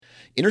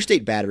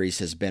Interstate Batteries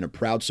has been a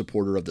proud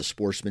supporter of the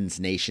Sportsman's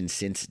Nation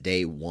since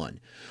day one.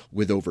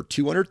 With over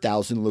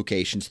 200,000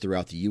 locations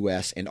throughout the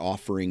U.S. and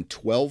offering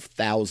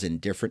 12,000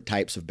 different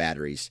types of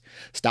batteries,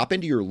 stop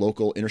into your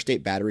local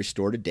Interstate Battery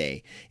store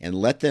today and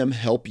let them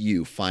help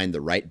you find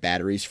the right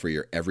batteries for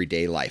your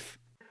everyday life.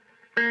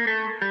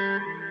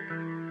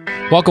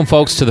 Welcome,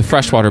 folks, to the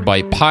Freshwater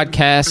Bite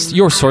Podcast,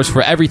 your source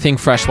for everything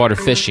freshwater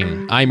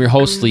fishing. I'm your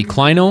host, Lee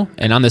Kleino,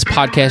 and on this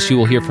podcast, you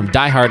will hear from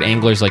diehard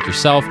anglers like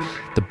yourself,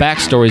 the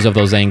backstories of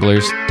those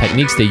anglers,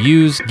 techniques they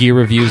use, gear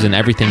reviews, and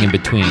everything in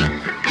between.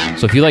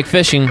 So if you like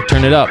fishing,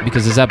 turn it up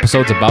because this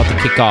episode's about to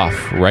kick off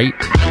right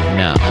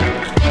now.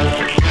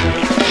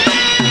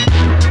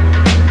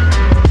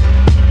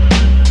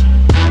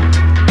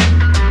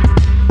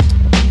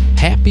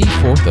 Happy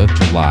 4th of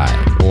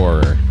July,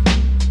 or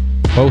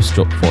post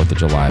 4th of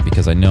July,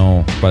 because I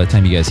know by the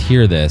time you guys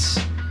hear this,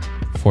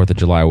 4th of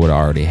July would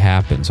already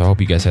happen. So I hope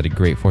you guys had a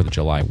great 4th of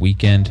July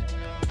weekend.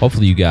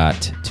 Hopefully you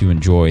got to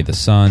enjoy the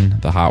sun,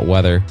 the hot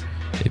weather,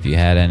 if you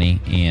had any,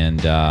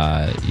 and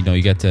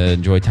you got to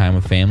enjoy time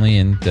with family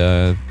and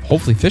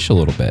hopefully fish a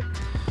little bit.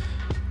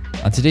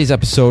 On today's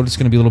episode, it's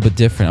going to be a little bit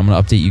different. I'm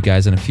going to update you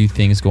guys on a few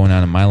things going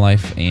on in my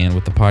life and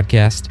with the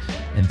podcast,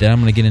 and then I'm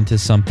going to get into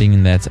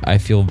something that I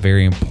feel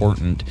very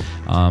important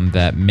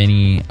that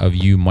many of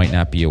you might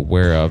not be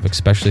aware of,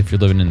 especially if you're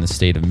living in the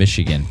state of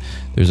Michigan.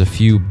 There's a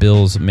few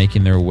bills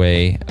making their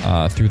way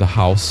through the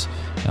House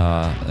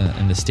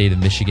in the state of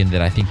Michigan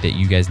that I think that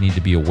you guys need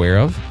to be aware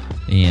of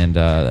and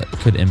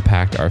could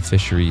impact our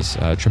fisheries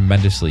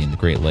tremendously in the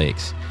Great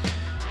Lakes.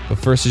 But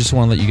first, I just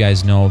want to let you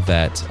guys know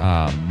that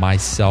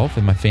myself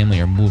and my family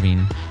are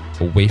moving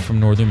away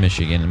from northern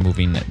Michigan and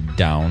moving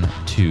down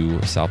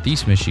to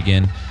southeast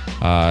Michigan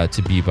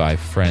to be by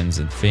friends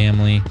and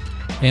family,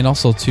 and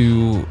also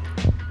to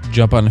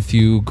jump on a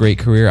few great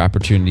career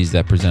opportunities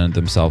that presented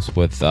themselves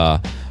with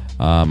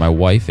my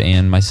wife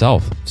and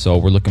myself. So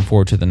we're looking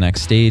forward to the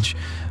next stage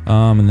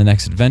and the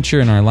next adventure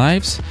in our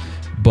lives.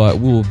 But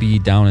we will be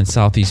down in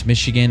southeast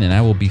Michigan, and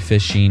I will be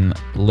fishing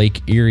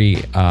Lake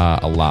Erie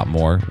a lot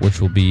more, which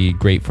will be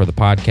great for the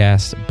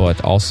podcast.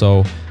 But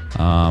also,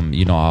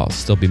 I'll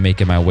still be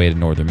making my way to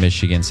northern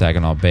Michigan,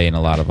 Saginaw Bay, and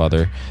a lot of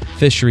other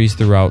fisheries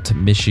throughout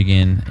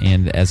Michigan.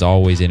 And as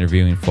always,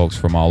 interviewing folks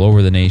from all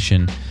over the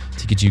nation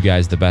to get you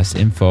guys the best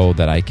info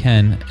that I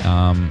can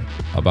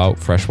about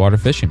freshwater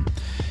fishing.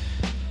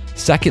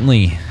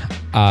 Secondly,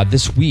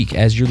 this week,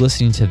 as you're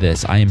listening to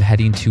this, I am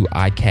heading to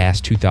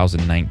ICAST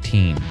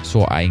 2019.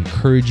 So I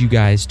encourage you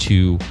guys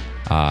to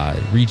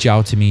reach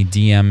out to me,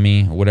 DM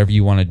me, whatever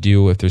you want to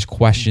do. If there's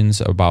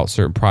questions about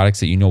certain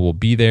products that you know will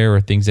be there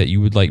or things that you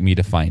would like me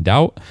to find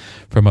out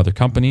from other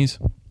companies,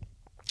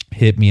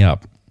 hit me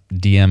up,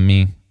 DM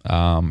me,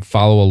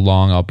 follow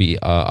along. I'll be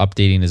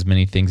updating as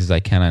many things as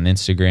I can on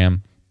Instagram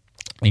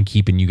and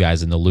keeping you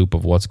guys in the loop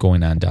of what's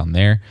going on down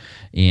there.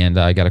 And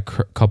I got a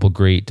couple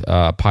great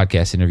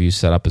podcast interviews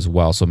set up as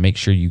well. So make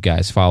sure you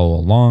guys follow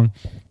along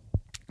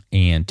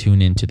and tune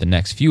into the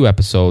next few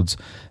episodes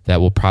that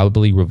will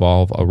probably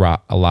revolve a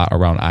lot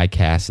around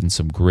ICAST and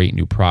some great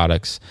new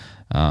products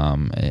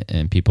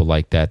and people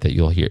like that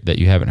you'll hear that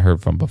you haven't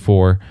heard from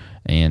before,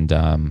 and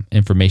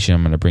information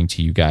I'm going to bring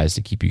to you guys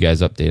to keep you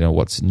guys updated on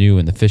what's new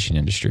in the fishing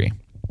industry.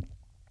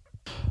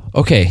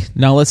 Okay,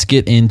 now let's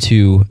get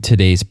into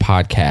today's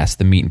podcast,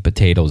 the meat and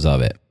potatoes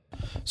of it.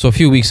 So a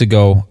few weeks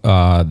ago,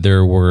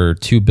 there were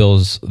two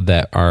bills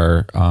that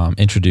are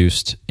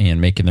introduced and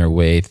making their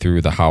way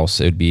through the House.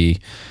 It would be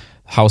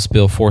House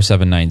Bill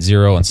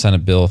 4790 and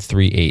Senate Bill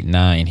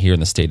 389 here in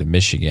the state of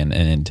Michigan.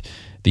 And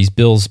these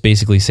bills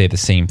basically say the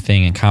same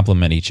thing and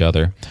complement each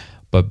other.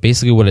 But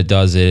basically what it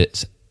does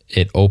is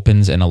it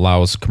opens and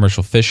allows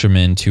commercial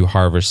fishermen to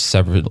harvest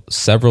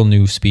several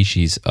new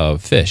species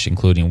of fish,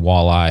 including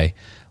walleye,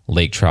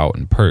 lake trout,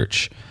 and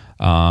perch,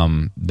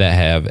 that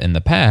have in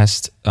the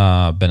past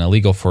been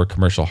illegal for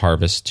commercial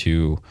harvest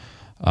to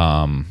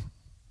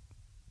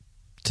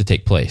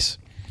take place.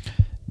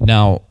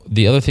 Now,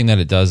 the other thing that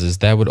it does is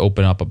that would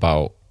open up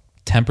about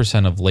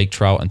 10% of lake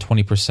trout and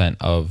 20%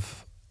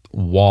 of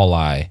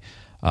walleye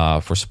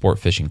for sport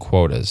fishing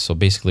quotas. So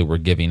basically, we're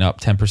giving up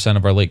 10%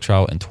 of our lake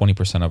trout and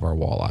 20% of our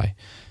walleye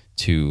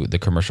to the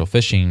commercial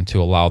fishing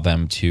to allow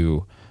them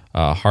to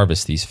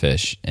harvest these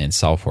fish and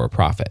sell for a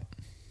profit.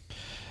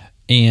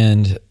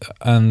 And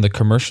on the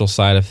commercial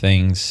side of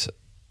things,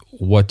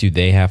 what do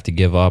they have to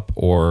give up,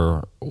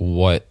 or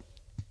what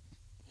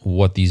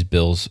these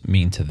bills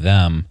mean to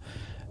them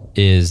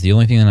is the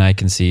only thing that I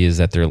can see is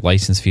that their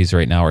license fees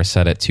right now are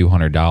set at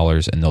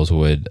 $200, and those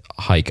would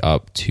hike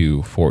up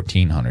to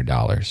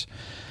 $1,400.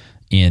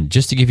 And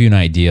just to give you an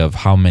idea of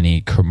how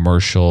many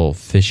commercial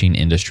fishing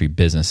industry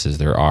businesses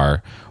there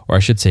are, or I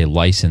should say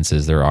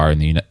licenses there are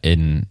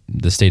in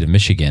the state of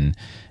Michigan,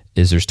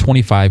 is there's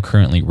 25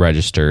 currently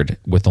registered,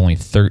 with only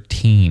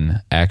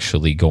 13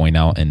 actually going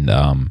out and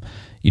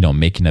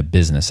making a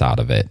business out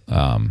of it.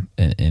 And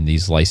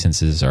these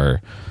licenses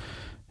are,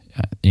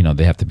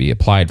 they have to be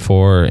applied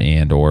for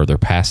or they're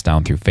passed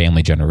down through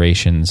family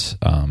generations,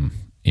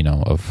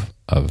 of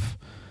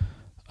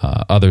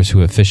others who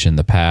have fished in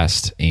the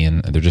past,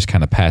 and they're just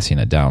kind of passing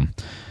it down.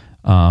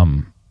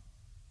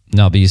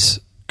 Now, these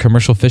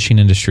commercial fishing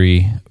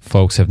industry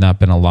folks have not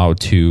been allowed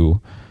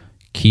to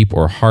keep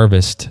or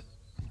harvest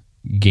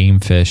game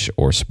fish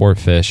or sport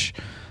fish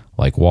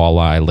like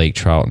walleye, lake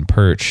trout, and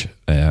perch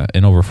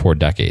in over 4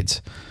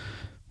 decades.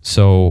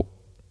 So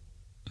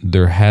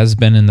there has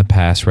been in the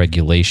past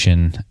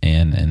regulation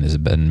and has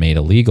been made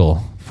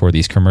illegal for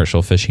these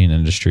commercial fishing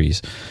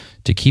industries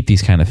to keep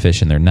these kind of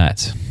fish in their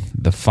nets.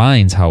 The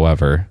fines,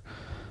 however,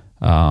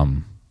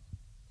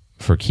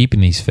 for keeping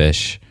these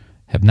fish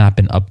have not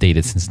been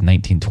updated since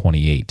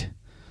 1928.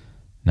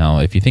 Now,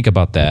 if you think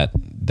about that,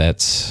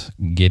 that's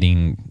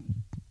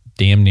getting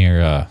damn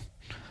near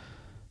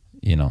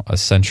a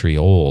century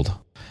old.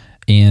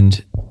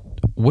 And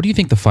what do you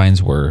think the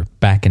fines were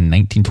back in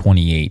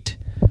 1928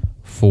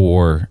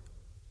 for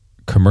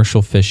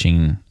commercial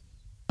fishing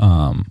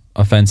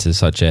offenses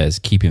such as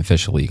keeping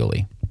fish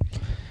illegally?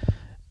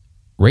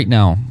 Right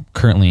now,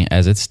 currently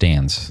as it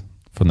stands,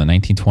 from the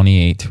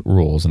 1928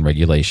 rules and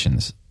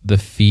regulations, the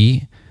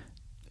fine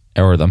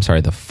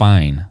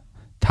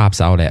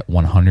tops out at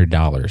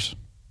 $100.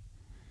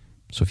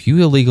 So if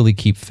you illegally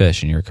keep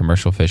fish and you're a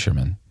commercial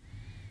fisherman,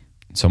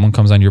 someone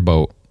comes on your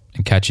boat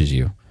and catches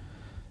you,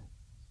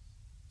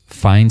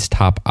 fines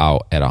top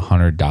out at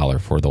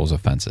 $100 for those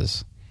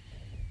offenses.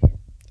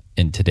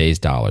 In today's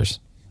dollars,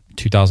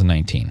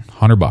 2019,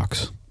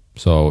 $100.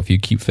 So if you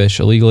keep fish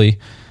illegally,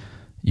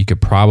 you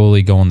could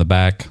probably go in the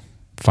back,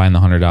 find the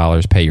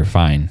 $100, pay your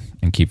fine,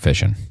 and keep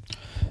fishing.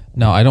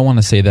 Now, I don't want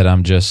to say that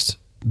I'm just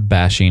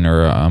bashing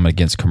or I'm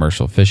against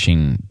commercial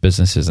fishing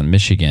businesses in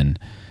Michigan,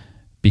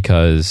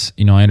 because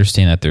I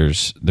understand that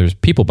there's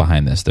people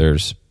behind this.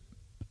 There's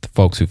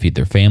folks who feed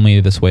their family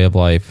this way of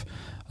life.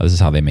 This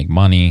is how they make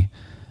money,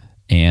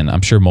 and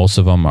I'm sure most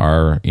of them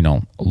are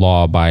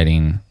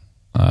law-abiding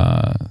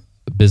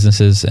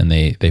businesses, and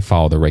they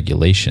follow the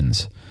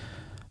regulations.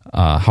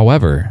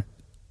 However,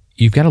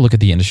 you've got to look at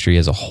the industry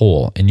as a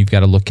whole, and you've got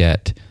to look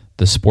at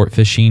the sport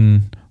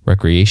fishing,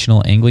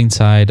 recreational angling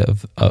side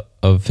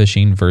of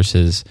fishing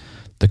versus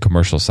the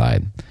commercial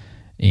side.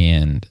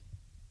 And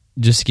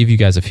just to give you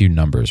guys a few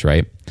numbers,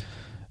 right?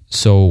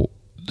 So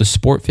the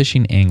sport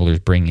fishing anglers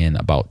bring in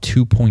about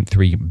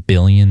 $2.3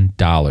 billion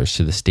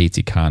to the state's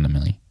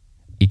economy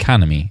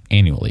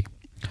annually.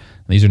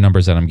 These are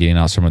numbers that I'm getting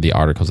out some of the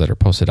articles that are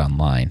posted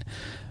online.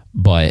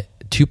 But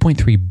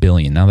 $2.3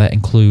 billion, now that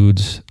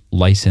includes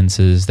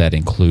licenses, that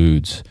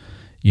includes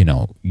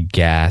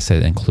gas,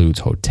 that includes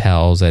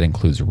hotels, that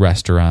includes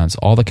restaurants,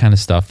 all the kind of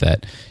stuff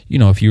that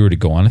if you were to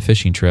go on a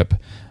fishing trip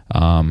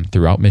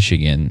throughout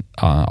Michigan,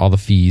 all the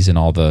fees and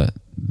all the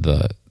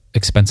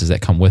expenses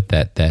that come with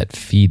that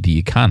feed the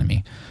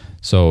economy.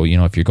 So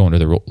if you're going to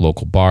the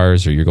local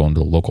bars or you're going to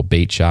the local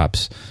bait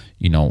shops,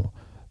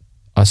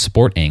 us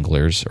sport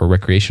anglers or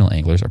recreational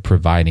anglers are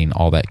providing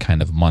all that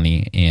kind of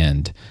money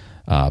and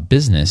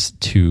business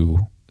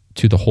to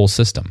the whole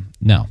system.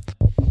 Now,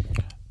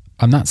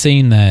 I'm not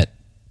saying that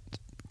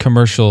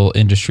commercial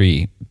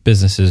industry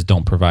businesses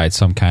don't provide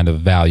some kind of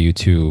value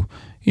to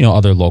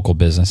other local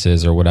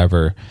businesses or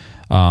whatever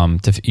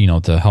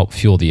to help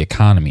fuel the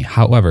economy.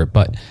 However,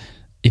 but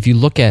if you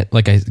look at,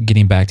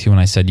 getting back to when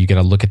I said you got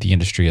to look at the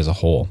industry as a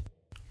whole,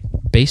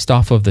 based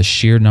off of the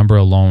sheer number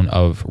alone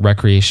of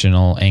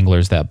recreational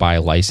anglers that buy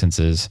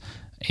licenses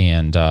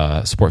and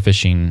sport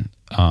fishing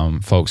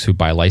folks who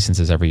buy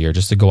licenses every year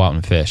just to go out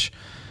and fish,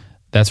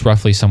 that's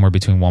roughly somewhere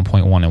between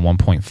 1.1 and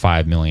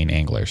 1.5 million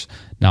anglers.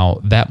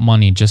 Now, that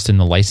money just in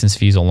the license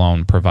fees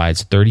alone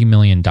provides $30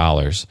 million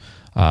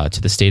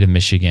to the state of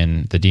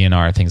Michigan, the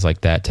DNR, things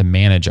like that, to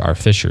manage our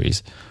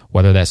fisheries,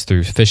 whether that's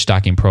through fish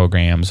stocking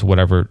programs,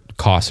 whatever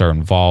costs are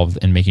involved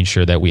in making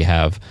sure that we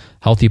have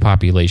healthy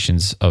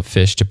populations of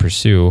fish to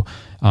pursue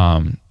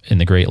in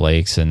the Great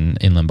Lakes and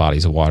inland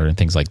bodies of water and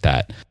things like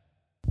that.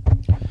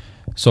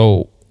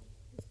 So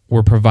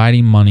we're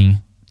providing money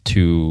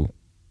to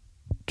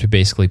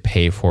basically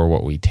pay for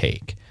what we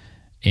take.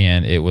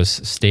 And it was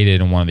stated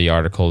in one of the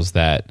articles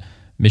that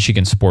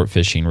Michigan sport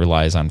fishing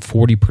relies on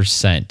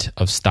 40%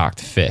 of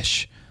stocked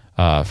fish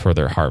for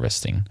their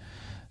harvesting.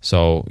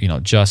 So,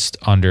 just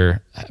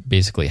under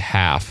basically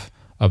half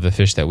of the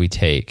fish that we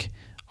take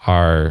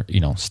are,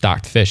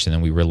 stocked fish, and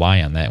then we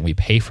rely on that and we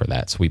pay for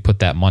that. So we put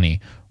that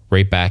money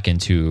right back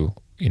into,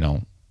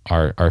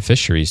 our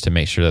fisheries to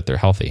make sure that they're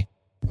healthy.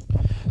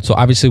 So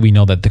obviously we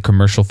know that the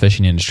commercial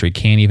fishing industry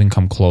can't even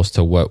come close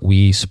to what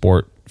we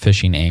sport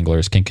fishing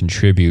anglers can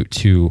contribute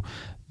to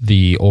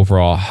the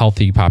overall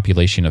healthy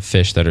population of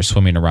fish that are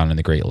swimming around in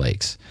the Great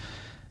Lakes.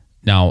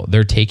 Now,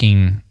 they're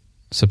taking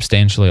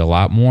substantially a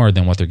lot more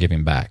than what they're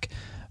giving back,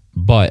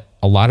 but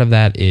a lot of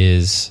that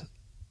is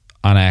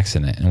on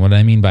accident. And what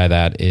I mean by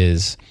that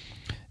is,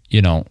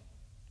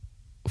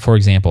 for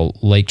example,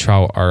 lake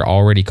trout are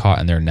already caught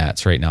in their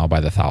nets right now by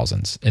the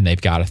thousands, and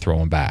they've got to throw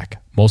them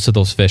back. Most of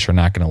those fish are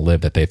not going to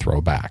live that they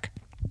throw back.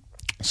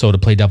 So to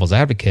play devil's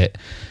advocate,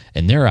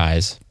 in their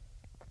eyes,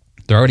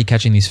 they're already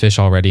catching these fish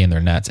already in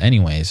their nets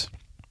anyways.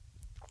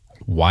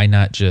 Why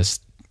not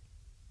just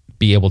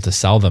be able to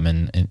sell them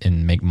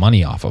and make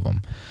money off of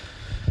them.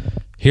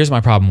 Here's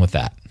my problem with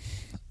that,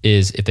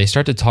 is if they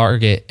start to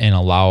target and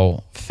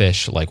allow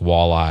fish like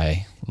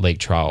walleye, lake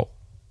trout,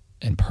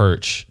 and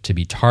perch to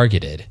be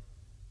targeted,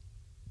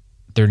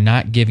 they're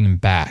not giving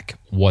back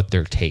what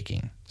they're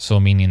taking. So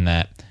meaning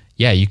that,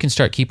 yeah, you can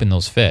start keeping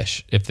those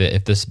fish if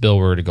this bill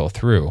were to go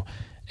through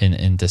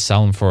and to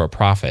sell them for a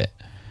profit.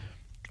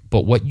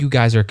 But what you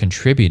guys are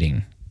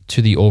contributing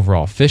to the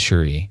overall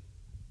fishery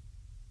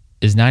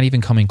is not even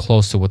coming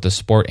close to what the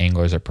sport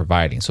anglers are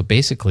providing. So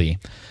basically,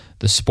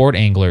 the sport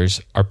anglers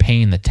are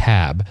paying the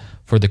tab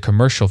for the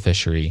commercial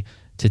fishery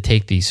to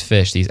take these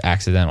fish, these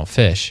accidental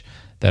fish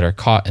that are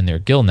caught in their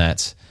gill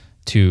nets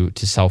to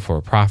sell for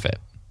a profit.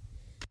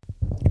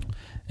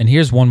 And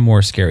here's one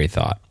more scary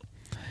thought.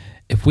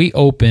 If we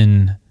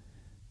open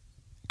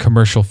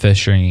commercial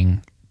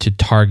fishing to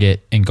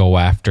target and go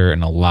after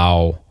and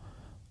allow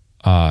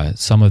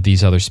some of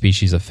these other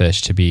species of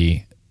fish to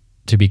be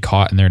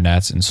caught in their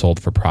nets and sold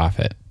for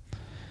profit,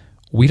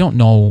 we don't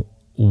know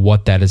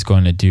what that is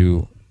going to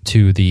do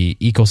to the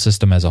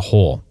ecosystem as a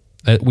whole.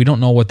 We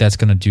don't know what that's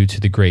going to do to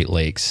the Great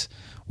Lakes.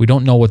 We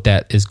don't know what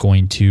that is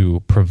going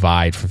to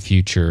provide for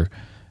future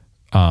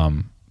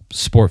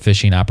sport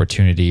fishing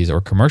opportunities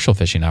or commercial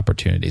fishing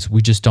opportunities.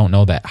 We just don't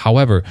know that.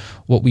 However,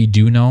 what we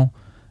do know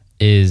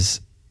is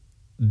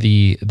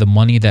the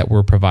money that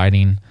we're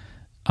providing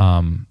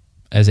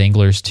as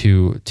anglers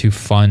to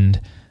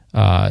fund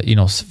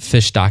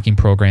fish stocking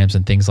programs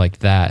and things like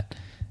that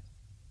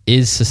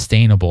is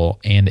sustainable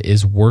and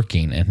is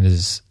working and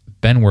has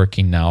been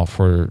working now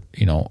for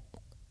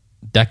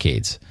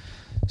decades.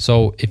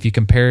 So if you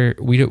compare,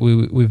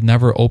 we've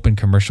never opened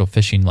commercial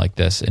fishing like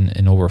this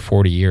in over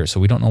 40 years. So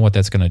we don't know what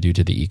that's going to do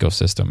to the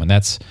ecosystem. And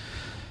that's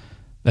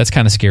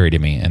kind of scary to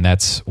me. And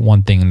that's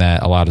one thing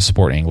that a lot of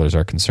sport anglers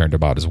are concerned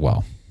about as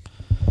well.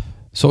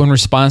 So in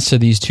response to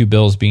these two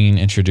bills being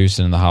introduced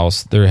in the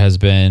House, there has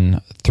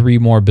been 3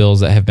 more bills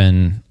that have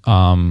been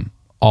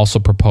also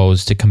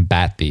proposed to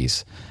combat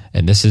these.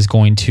 And this is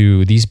going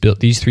to, these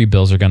 3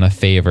 bills are going to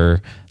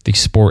favor the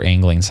sport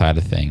angling side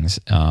of things.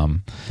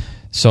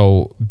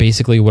 So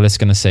basically what it's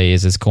going to say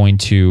is it's going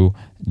to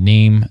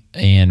name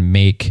and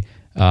make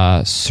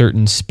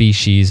certain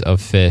species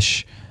of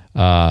fish,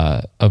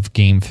 of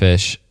game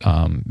fish,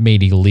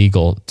 made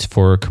illegal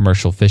for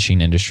commercial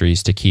fishing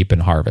industries to keep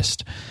and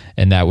harvest.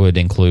 And that would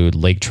include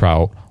lake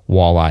trout,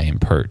 walleye, and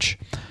perch.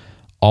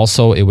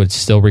 Also, it would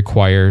still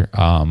require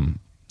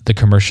the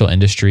commercial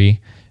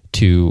industry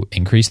to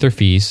increase their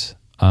fees,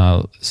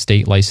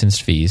 state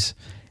licensed fees,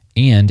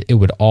 and it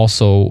would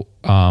also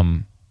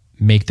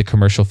make the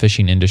commercial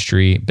fishing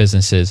industry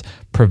businesses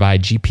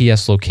provide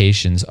GPS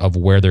locations of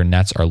where their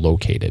nets are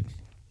located.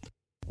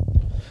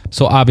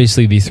 So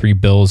obviously these 3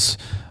 bills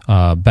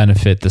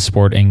benefit the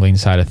sport angling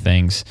side of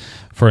things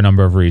for a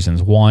number of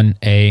reasons. One,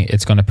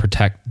 it's going to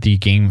protect the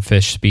game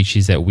fish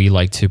species that we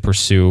like to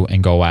pursue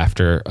and go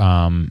after,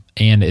 and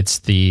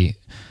it's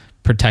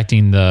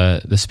protecting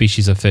the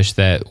species of fish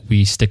that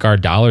we stick our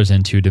dollars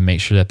into to make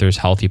sure that there's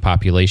healthy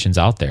populations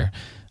out there.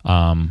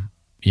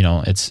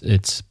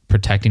 It's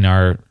protecting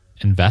our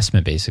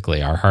investment,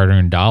 basically, our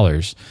hard-earned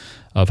dollars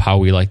of how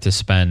we like to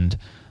spend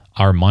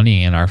our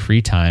money and our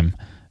free time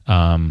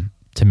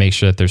to make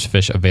sure that there's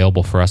fish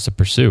available for us to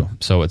pursue.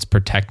 So it's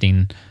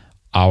protecting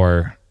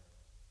our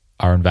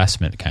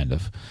investment, kind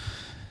of.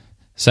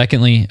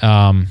 Secondly,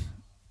 it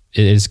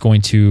is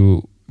going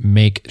to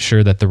make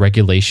sure that the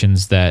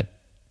regulations that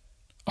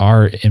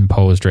are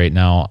imposed right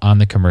now on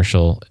the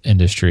commercial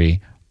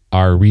industry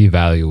are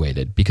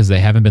reevaluated because they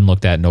haven't been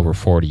looked at in over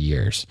 40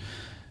 years.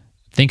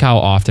 Think how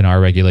often our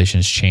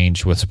regulations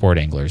change with sport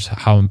anglers,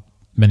 how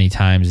many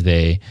times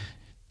they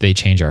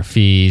change our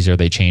fees or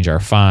they change our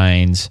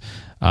fines,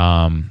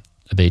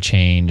 they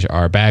change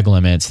our bag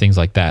limits, things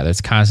like that.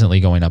 That's constantly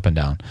going up and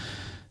down.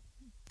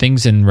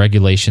 Things in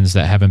regulations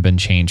that haven't been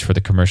changed for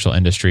the commercial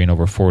industry in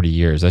over 40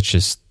 years, that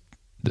just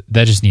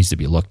needs to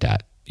be looked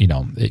at.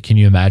 Can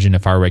you imagine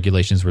if our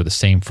regulations were the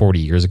same 40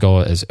 years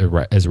ago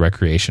as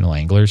recreational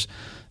anglers?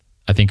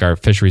 I think our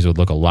fisheries would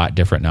look a lot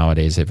different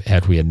nowadays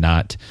had we had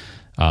not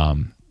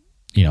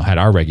had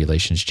our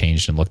regulations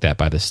changed and looked at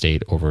by the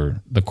state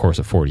over the course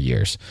of 40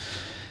 years.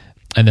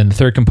 And then the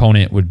third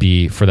component would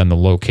be for them to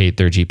locate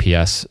their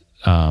GPS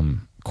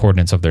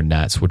coordinates of their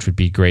nets, which would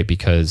be great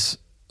because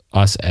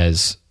us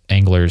as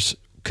anglers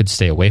could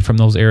stay away from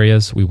those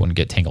areas. We wouldn't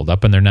get tangled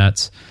up in their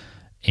nets.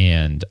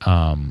 And,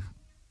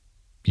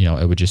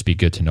 it would just be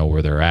good to know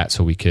where they're at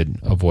so we could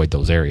avoid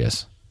those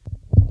areas.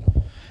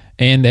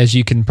 And as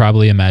you can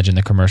probably imagine,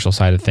 the commercial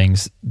side of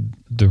things,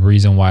 the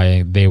reason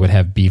why they would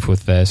have beef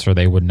with this or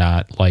they would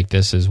not like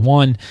this is,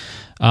 one,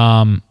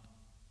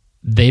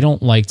 they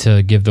don't like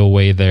to give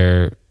away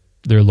their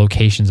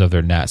locations of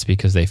their nets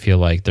because they feel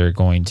like they're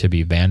going to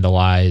be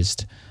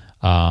vandalized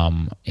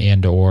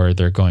and or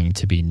they're going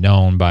to be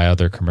known by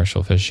other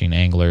commercial fishing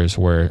anglers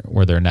where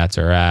their nets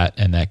are at,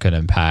 and that could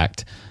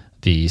impact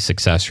the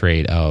success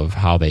rate of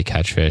how they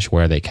catch fish,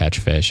 where they catch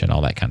fish, and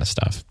all that kind of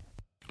stuff.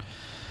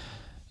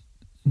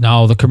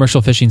 Now, the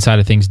commercial fishing side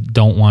of things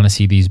don't want to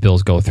see these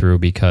bills go through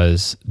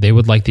because they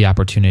would like the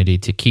opportunity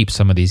to keep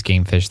some of these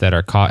game fish that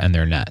are caught in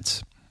their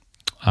nets.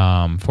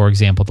 For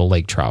example, the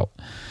lake trout.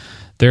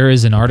 There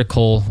is an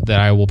article that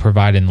I will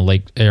provide in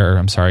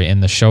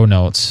the show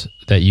notes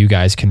that you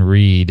guys can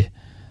read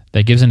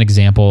that gives an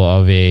example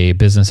of a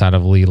business out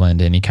of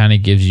Leland, and he kind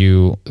of gives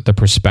you the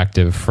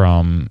perspective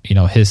from,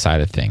 his side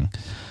of thing.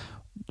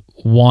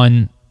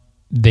 One,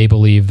 they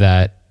believe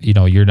that,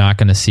 you're not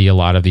going to see a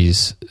lot of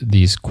these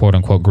quote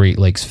unquote Great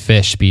Lakes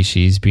fish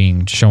species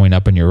showing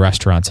up in your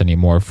restaurants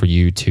anymore for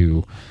you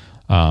to,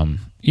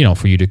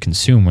 for you to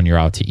consume when you're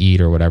out to eat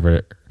or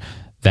whatever.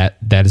 That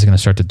is going to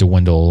start to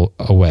dwindle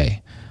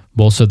away.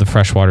 Most of the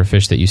freshwater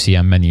fish that you see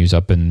on menus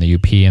up in the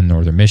UP and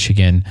northern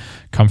Michigan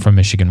come from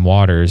Michigan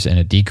waters, and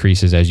it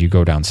decreases as you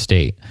go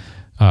downstate,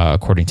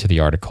 according to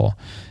the article.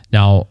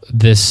 Now,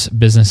 this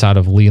business out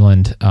of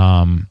Leland,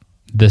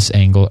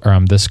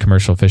 this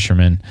commercial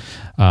fisherman,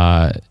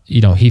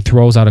 he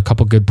throws out a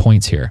couple good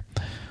points here.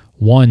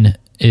 One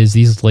is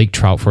these lake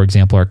trout, for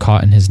example, are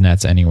caught in his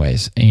nets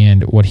anyways,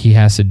 and what he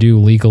has to do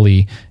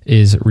legally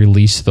is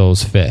release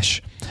those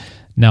fish.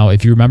 Now,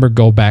 if you remember,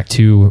 go back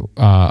to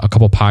a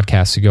couple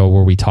podcasts ago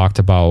where we talked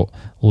about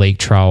lake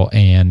trout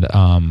and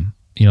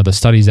the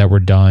studies that were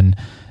done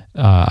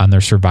on their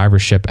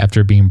survivorship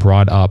after being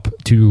brought up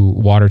to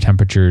water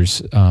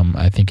temperatures.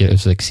 I think it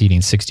was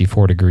exceeding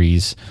 64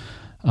 degrees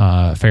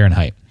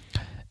Fahrenheit,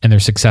 and their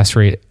success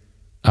rate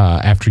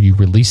after you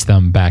release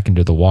them back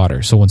into the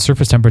water. So when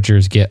surface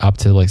temperatures get up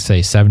to, let's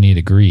say, 70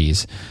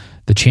 degrees,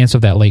 the chance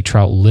of that lake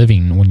trout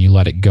living when you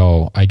let it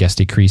go, I guess,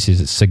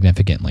 decreases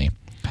significantly.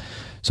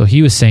 So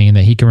he was saying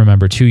that he can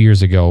remember 2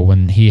 years ago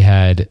when he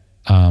had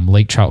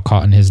lake trout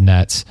caught in his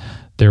nets,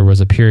 there was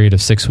a period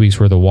of 6 weeks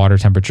where the water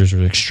temperatures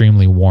were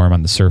extremely warm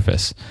on the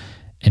surface.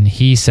 And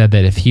he said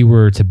that if he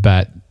were to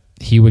bet,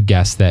 he would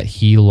guess that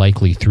he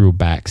likely threw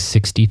back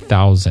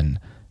 60,000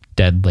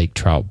 dead lake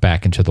trout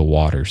back into the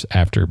waters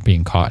after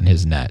being caught in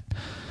his net.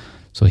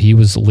 So he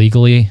was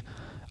legally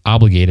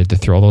obligated to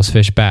throw those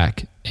fish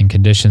back in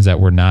conditions that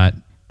were not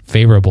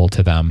favorable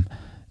to them.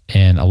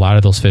 And a lot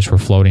of those fish were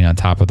floating on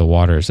top of the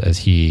waters as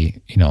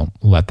he,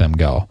 let them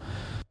go.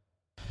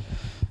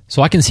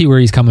 So I can see where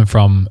he's coming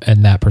from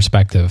in that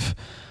perspective.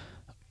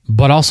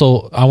 But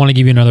also, I want to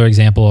give you another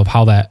example of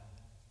how that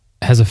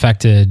has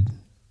affected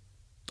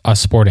us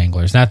sport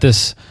anglers. Not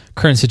this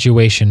current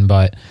situation,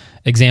 but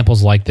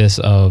examples like this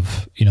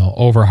of,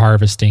 over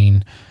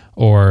harvesting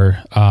or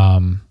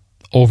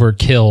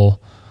overkill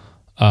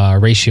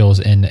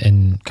ratios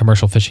in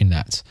commercial fishing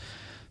nets.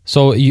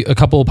 So a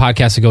couple of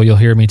podcasts ago, you'll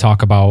hear me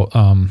talk about,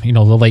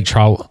 the lake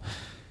trout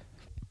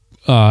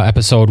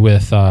episode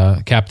with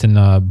Captain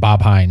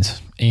Bob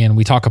Hines. And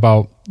we talk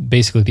about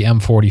basically the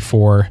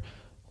M44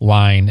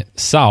 line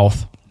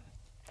south.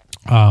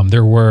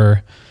 There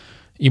were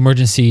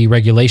emergency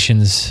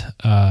regulations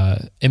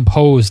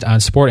imposed on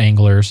sport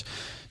anglers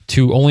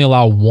to only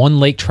allow one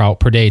lake trout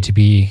per day to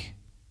be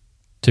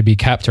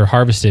kept or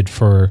harvested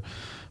for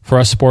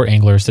us sport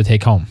anglers to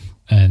take home.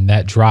 And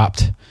that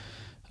dropped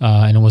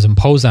and it was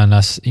imposed on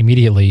us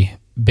immediately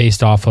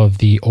based off of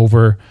the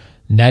over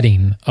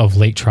netting of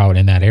lake trout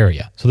in that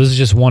area. So this is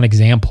just one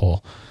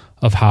example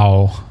of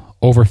how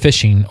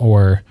overfishing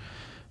or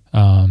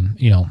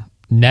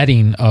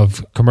netting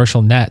of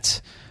commercial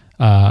nets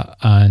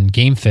on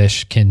game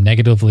fish can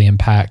negatively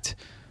impact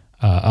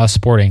us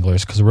sport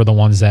anglers, because we're the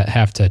ones that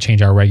have to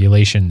change our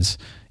regulations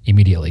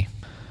immediately.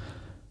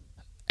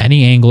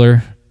 Any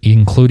angler,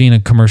 including a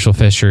commercial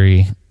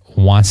fishery,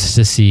 wants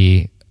to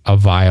see a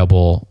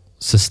viable,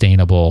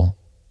 sustainable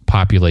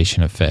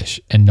population of fish,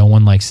 and no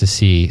one likes to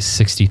see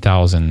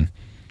 60,000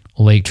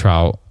 lake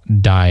trout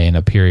die in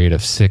a period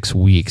of 6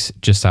 weeks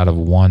just out of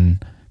one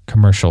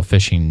commercial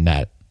fishing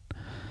net.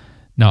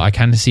 Now, I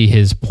kind of see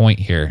his point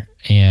here,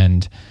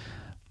 and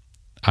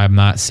I'm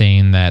not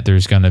saying that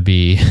there's going to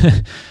be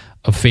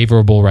a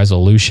favorable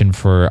resolution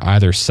for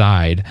either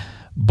side,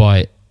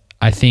 but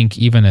I think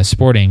even as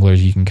sport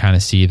anglers, you can kind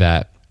of see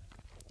that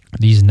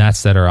these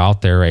nets that are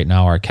out there right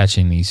now are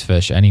catching these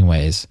fish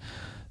anyways.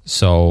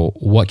 So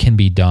what can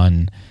be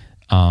done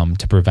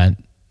to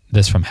prevent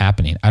this from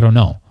happening? I don't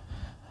know.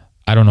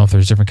 I don't know if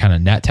there's different kind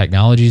of net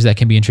technologies that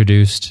can be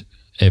introduced,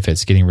 if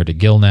it's getting rid of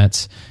gill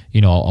nets. A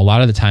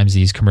lot of the times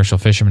these commercial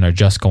fishermen are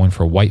just going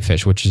for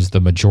whitefish, which is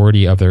the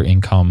majority of their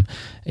income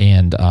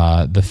and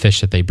the fish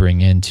that they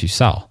bring in to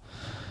sell.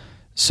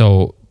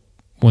 So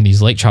when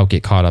these lake trout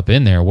get caught up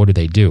in there, what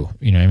do?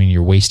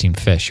 You're wasting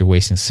fish. You're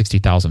wasting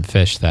 60,000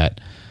 fish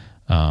that,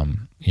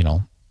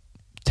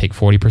 take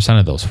 40%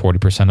 of those.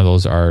 40% of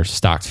those are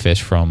stocked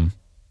fish from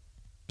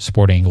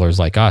sport anglers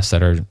like us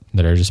that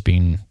are just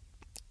being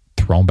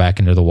thrown back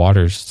into the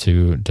waters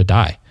to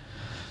die.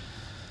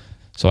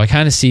 So I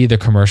kind of see the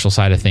commercial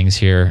side of things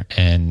here,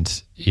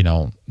 and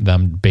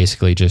them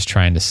basically just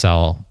trying to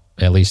sell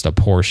at least a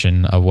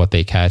portion of what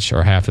they catch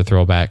or have to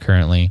throw back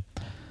currently.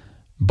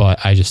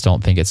 But I just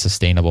don't think it's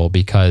sustainable,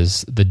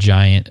 because the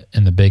giant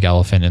and the big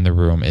elephant in the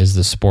room is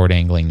the sport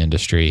angling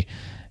industry.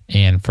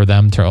 And for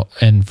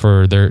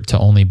there to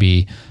only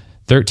be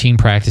 13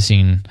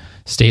 practicing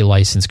state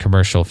licensed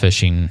commercial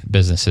fishing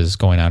businesses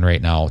going on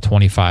right now,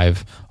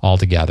 25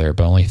 altogether,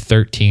 but only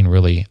 13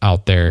 really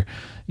out there,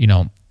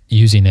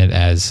 using it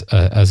as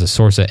a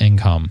source of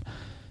income.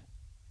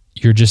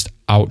 You're just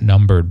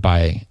outnumbered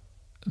by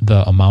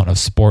the amount of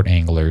sport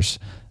anglers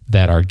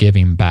that are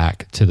giving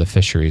back to the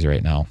fisheries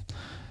right now.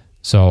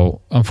 So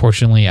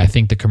unfortunately, I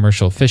think the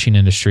commercial fishing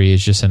industry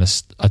is just in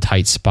a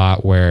tight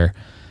spot where,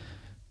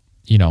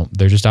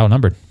 they're just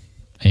outnumbered.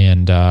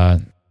 And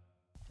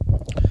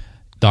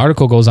the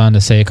article goes on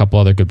to say a couple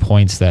other good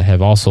points that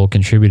have also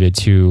contributed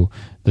to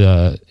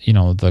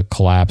the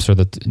collapse or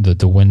the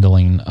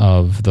dwindling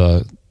of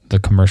the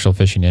commercial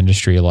fishing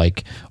industry,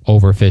 like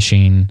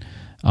overfishing,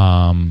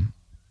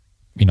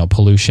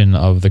 pollution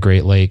of the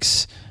Great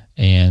Lakes,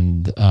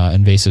 and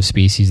invasive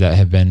species that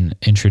have been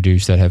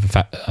introduced that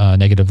have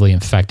negatively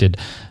affected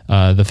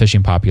the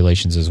fishing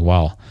populations as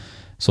well.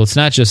 So it's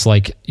not just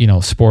like,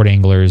 sport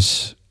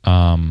anglers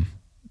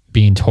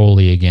being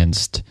totally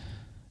against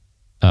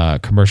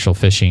commercial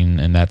fishing,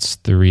 and that's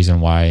the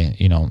reason why,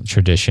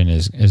 tradition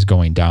is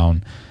going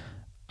down.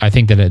 I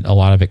think that a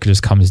lot of it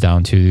just comes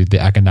down to the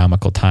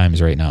economical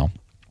times right now.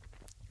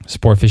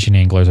 Sport fishing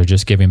anglers are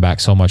just giving back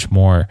so much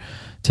more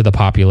to the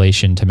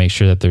population to make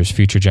sure that there's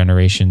future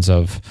generations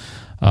of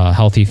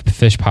healthy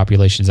fish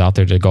populations out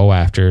there to go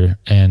after,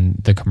 and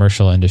the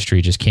commercial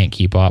industry just can't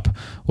keep up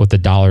with the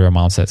dollar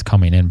amounts that's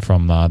coming in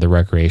from the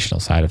recreational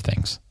side of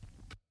things.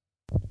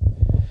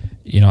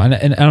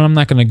 And I'm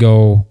not going to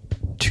go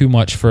too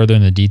much further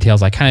in the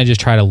details. I kind of just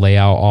try to lay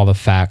out all the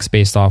facts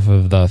based off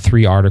of the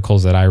 3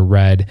 articles that I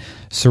read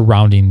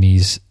surrounding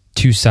these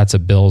 2 sets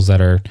of bills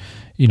that are,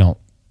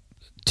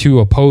 2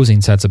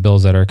 opposing sets of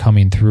bills that are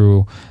coming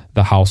through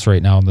the House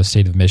right now in the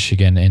state of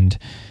Michigan. And,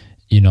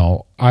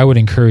 I would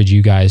encourage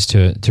you guys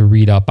to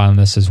read up on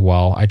this as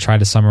well. I try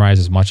to summarize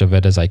as much of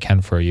it as I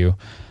can for you,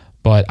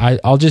 but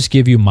I'll just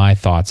give you my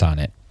thoughts on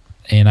it.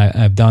 And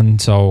I've done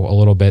so a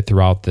little bit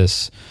throughout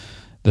this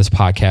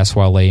podcast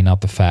while laying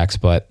out the facts,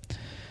 but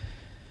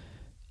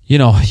you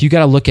got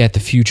to look at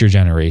the future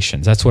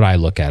generations. That's what I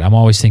look at. I'm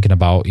always thinking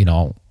about,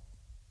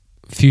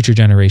 future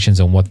generations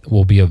and what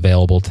will be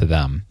available to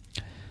them.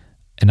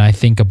 And I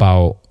think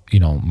about,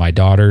 my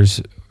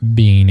daughters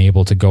being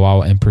able to go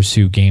out and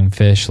pursue game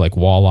fish like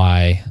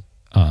walleye,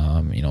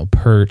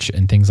 perch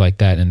and things like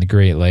that in the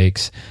Great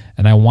Lakes.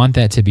 And I want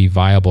that to be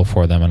viable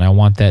for them. And I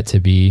want that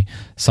to be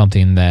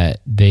something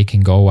that they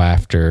can go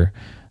after,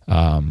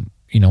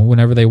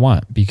 whenever they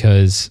want,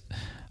 because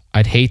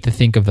I'd hate to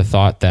think of the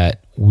thought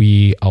that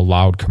we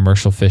allowed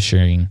commercial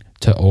fishing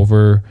to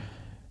over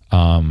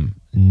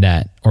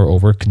net or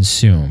over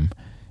consume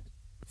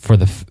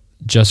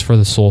just for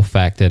the sole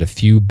fact that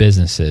few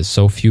businesses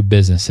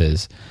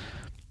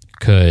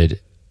could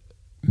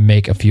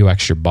make a few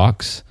extra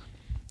bucks,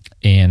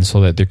 and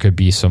so that there could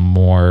be some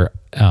more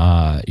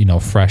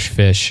fresh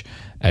fish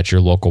at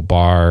your local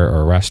bar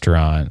or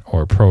restaurant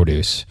or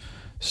produce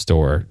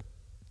store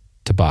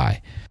to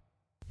buy.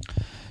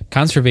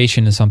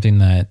 Conservation is something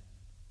that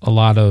a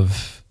lot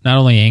of not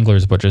only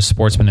anglers but just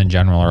sportsmen in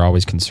general are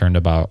always concerned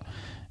about.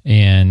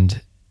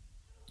 And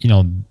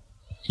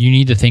you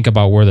need to think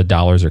about where the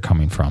dollars are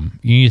coming from.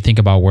 You need to think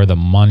about where the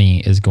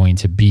money is going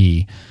to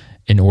be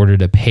in order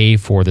to pay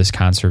for this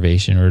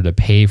conservation, in order to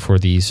pay for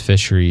these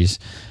fisheries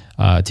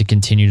to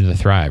continue to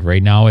thrive.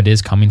 Right now, it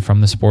is coming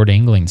from the sport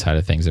angling side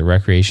of things, the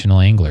recreational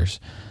anglers.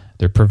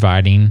 They're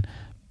providing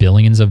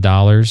billions of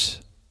dollars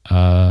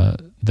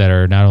that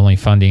are not only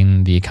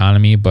funding the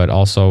economy, but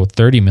also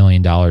 $30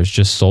 million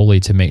just solely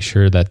to make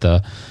sure that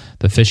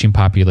the fishing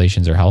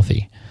populations are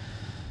healthy.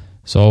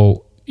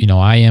 So,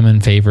 I am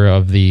in favor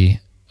of the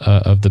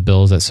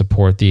bills that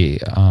support the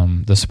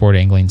sport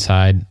angling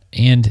side.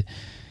 And,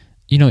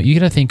 you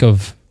got to think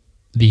of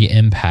the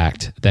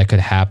impact that could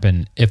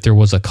happen if there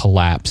was a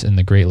collapse in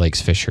the Great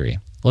Lakes fishery.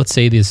 Let's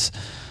say this,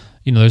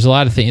 there's a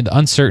lot of things,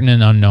 uncertain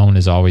and unknown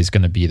is always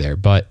going to be there,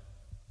 but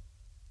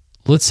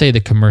let's say the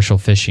commercial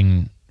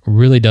fishing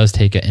really does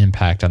take an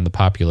impact on the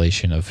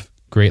population of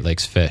Great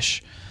Lakes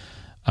fish.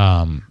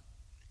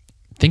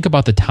 Think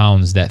about the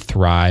towns that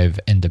thrive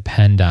and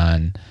depend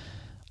on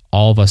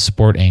all of us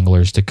sport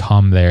anglers to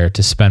come there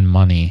to spend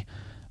money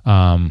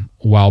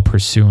while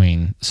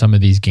pursuing some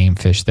of these game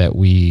fish that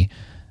we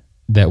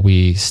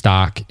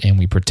stock and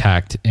we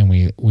protect and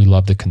we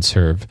love to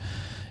conserve.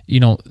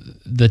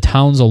 The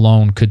towns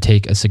alone could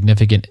take a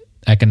significant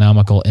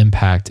economical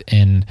impact,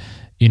 in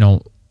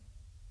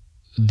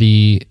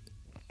the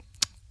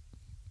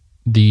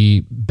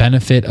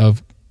benefit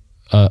of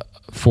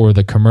for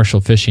the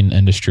commercial fishing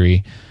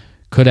industry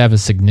could have a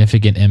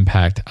significant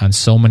impact on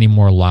so many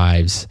more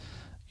lives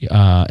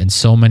and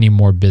so many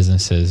more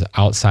businesses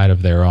outside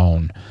of their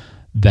own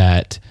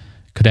that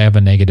could have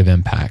a negative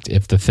impact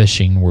if the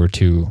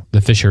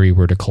fishery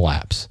were to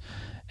collapse.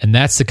 And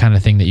that's the kind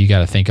of thing that you got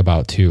to think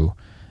about too.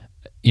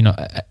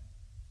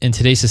 In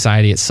today's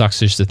society, it sucks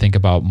just to think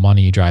about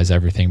money drives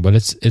everything, but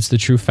it's the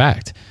true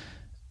fact.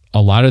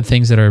 A lot of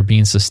things that are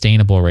being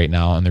sustainable right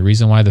now, and the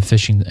reason why the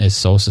fishing is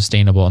so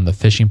sustainable and the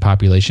fishing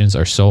populations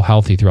are so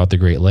healthy throughout the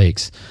Great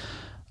Lakes,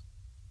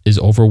 is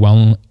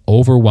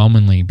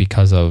overwhelmingly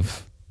because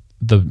of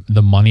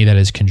the money that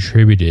is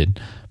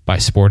contributed by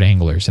sport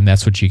anglers, and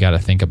that's what you got to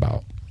think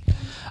about.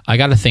 I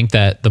got to think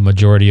that the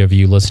majority of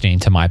you listening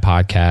to my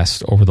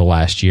podcast over the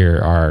last year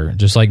are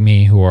just like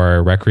me, who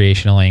are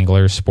recreational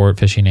anglers, sport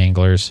fishing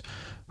anglers,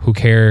 who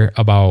care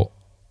about,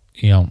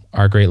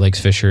 our Great Lakes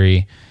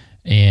fishery.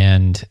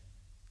 And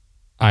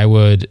I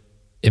would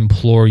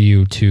implore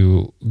you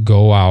to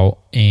go out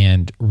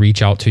and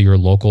reach out to your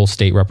local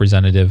state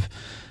representative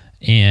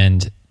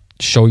and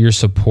show your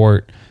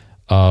support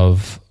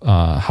of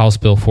House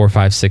Bill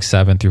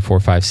 4567 through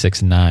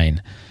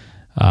 4569.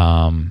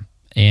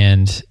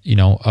 And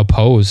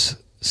oppose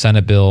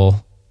Senate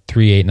Bill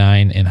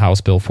 389 and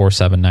House Bill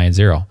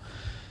 4790.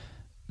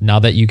 Now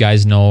that you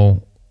guys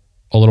know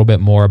a little bit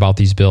more about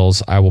these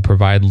bills, I will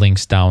provide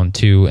links down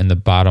to in the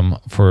bottom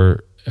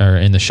or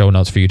in the show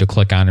notes for you to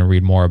click on and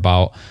read more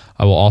about.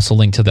 I will also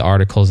link to the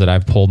articles that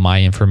I've pulled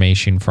my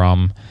information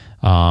from.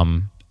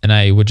 And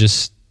I would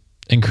just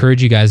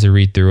encourage you guys to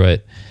read through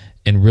it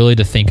and really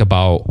to think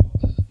about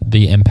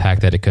the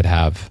impact that it could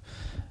have.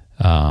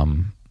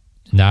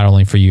 Not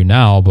only for you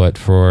now, but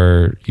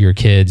for your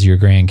kids, your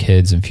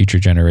grandkids, and future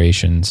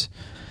generations.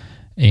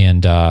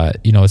 And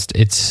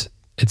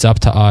it's up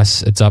to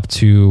us. It's up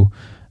to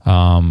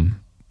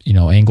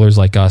anglers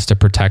like us to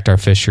protect our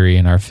fishery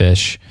and our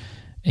fish,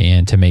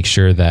 and to make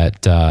sure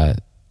that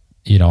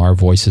our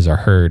voices are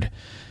heard.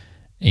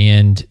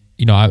 And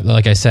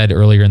like I said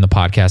earlier in the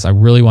podcast, I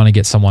really want to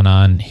get someone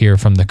on here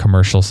from the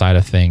commercial side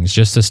of things,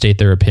 just to state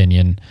their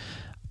opinion.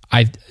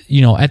 At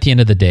the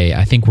end of the day,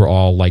 I think we're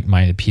all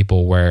like-minded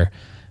people where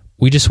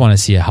we just want to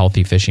see a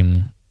healthy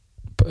fishing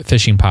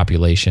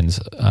populations,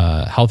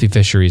 healthy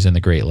fisheries in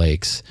the Great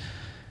Lakes.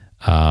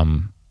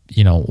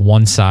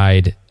 One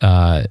side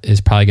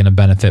is probably going to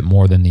benefit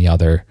more than the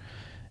other.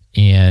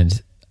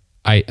 And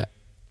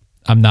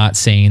I'm not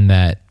saying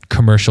that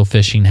commercial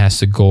fishing has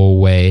to go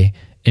away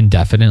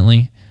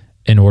indefinitely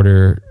in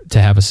order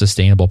to have a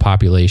sustainable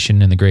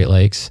population in the Great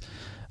Lakes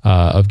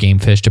of game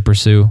fish to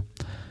pursue.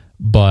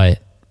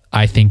 But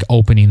I think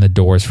opening the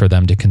doors for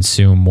them to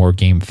consume more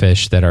game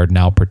fish that are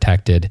now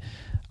protected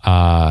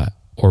or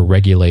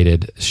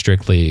regulated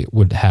strictly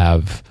would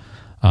have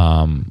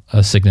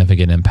a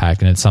significant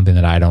impact, and it's something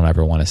that I don't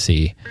ever want to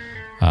see.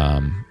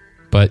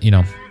 But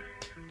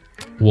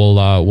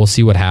we'll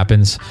see what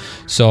happens.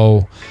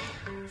 So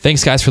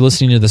thanks, guys, for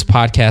listening to this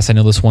podcast. I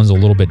know this one's a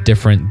little bit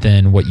different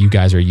than what you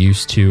guys are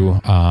used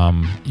to.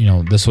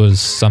 This was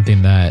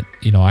something that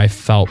I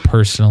felt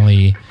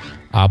personally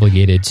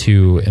obligated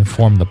to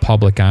inform the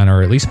public on,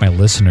 or at least my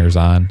listeners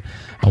on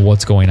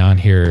what's going on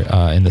here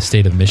in the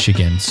state of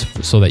Michigan,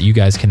 so that you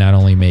guys can not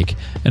only make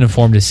an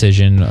informed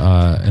decision,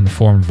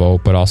 informed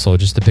vote, but also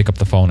just to pick up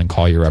the phone and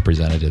call your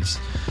representatives.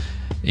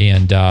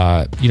 And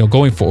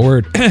going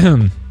forward,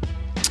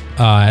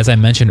 as I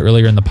mentioned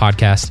earlier in the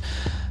podcast,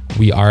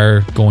 we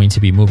are going to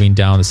be moving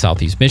down to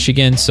Southeast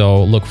Michigan,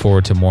 so look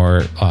forward to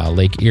more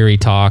Lake Erie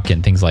talk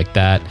and things like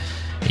that.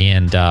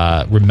 And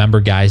remember,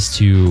 guys,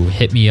 to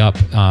hit me up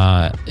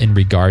in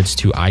regards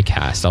to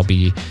ICAST. I'll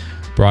be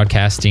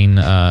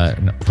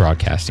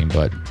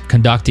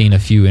conducting a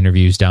few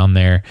interviews down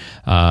there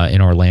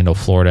in Orlando,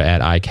 Florida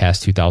at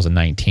ICAST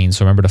 2019.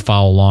 So remember to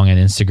follow along on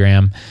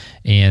Instagram,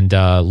 and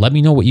let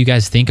me know what you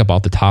guys think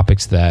about the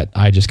topics that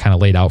I just kind of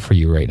laid out for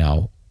you right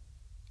now.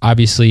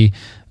 Obviously,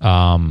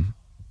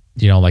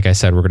 like I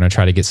said, we're going to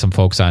try to get some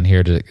folks on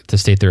here to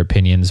state their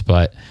opinions,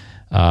 but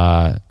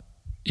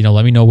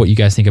let me know what you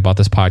guys think about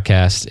this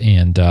podcast,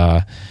 and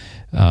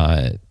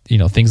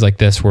things like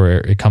this where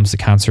it comes to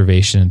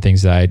conservation and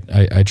things that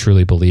I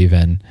truly believe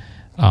in.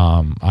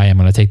 I am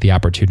going to take the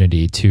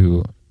opportunity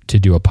to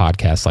do a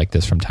podcast like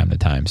this from time to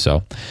time.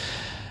 So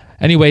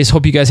anyways,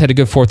 hope you guys had a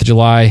good 4th of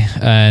July,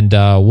 and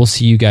we'll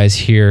see you guys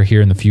here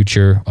in the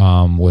future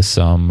with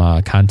some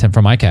content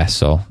from ICAST.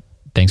 So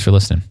thanks for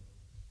listening.